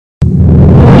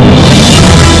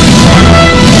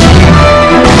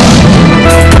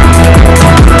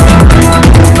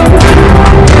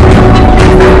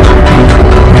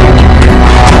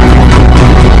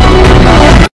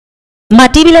మా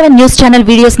టీవీ11 news channel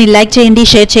videos ని like చేయండి,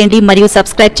 షేర్ చేయండి మరియు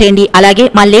సబ్స్క్రైబ్ చేయండి. అలాగే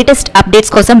మా లేటెస్ట్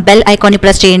అప్డేట్స్ కోసం బెల్ ఐకాన్ ని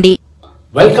ప్రెస్ చేయండి.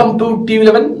 Welcome to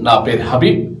టీవీ11. నా పేరు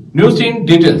హబీబ్. News in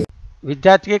details.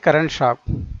 విద్యార్థికి కరెంట్ షాక్,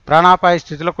 ప్రాణాపాయ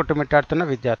స్థితిలో కొట్టుమిట్టాడుతున్న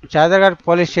విద్యార్థి. చాదర్ఘ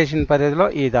పోలీస్ స్టేషన్ పరిధిలో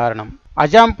ఈ దారుణం.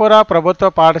 అజాంపురా ప్రభుత్వ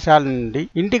పాఠశాల నుండి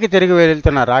ఇంటికి తిరిగి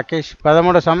వెళ్తున్న రాకేష్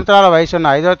 13 సంవత్సరాల వయసున్న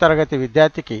 5వ తరగతి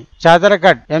విద్యార్థికి చాదర్ఘ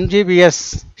ఎంజీబీఎస్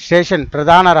స్టేషన్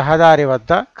ప్రధాన రహదారి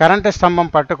వద్ద కరెంటు స్తంభం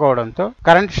పట్టుకోవడంతో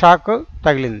కరెంట్ షాక్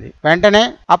తగిలింది. వెంటనే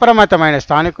అప్రమత్తమైన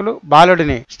స్థానికులు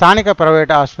బాలుడిని స్థానిక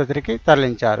ప్రైవేటు ఆసుపత్రికి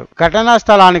తరలించారు. ఘటనా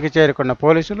స్థలానికి చేరుకున్న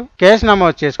పోలీసులు కేసు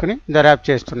నమోదు చేసుకుని దర్యాప్తు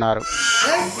చేస్తున్నారు.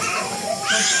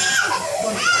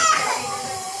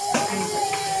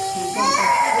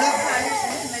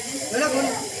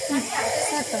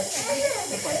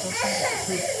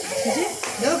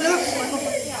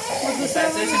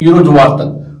 ఈరోజు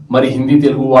వార్తలు మరి హిందీ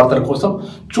తెలుగు వార్తల కోసం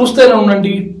చూస్తూనే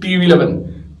ఉండండి టీవీ11.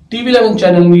 టీవీ11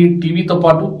 ఛానల్ ని టీవీతో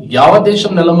పాటు యావత్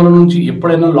దేశం నెలమల నుంచి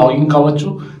ఎప్పుడైనా లాగిన్ కావచ్చు.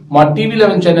 మా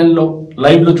టీవీ11 ఛానల్లో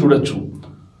లైవ్ లో చూడొచ్చు.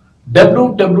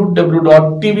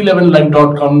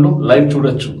 www.tv11live.com లో లైవ్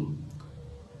చూడొచ్చు.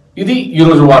 ఇది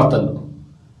ఈరోజు వార్తలు.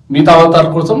 మిగతా వార్తల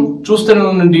కోసం చూస్తూనే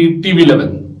ఉండండి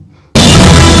టీవీ11.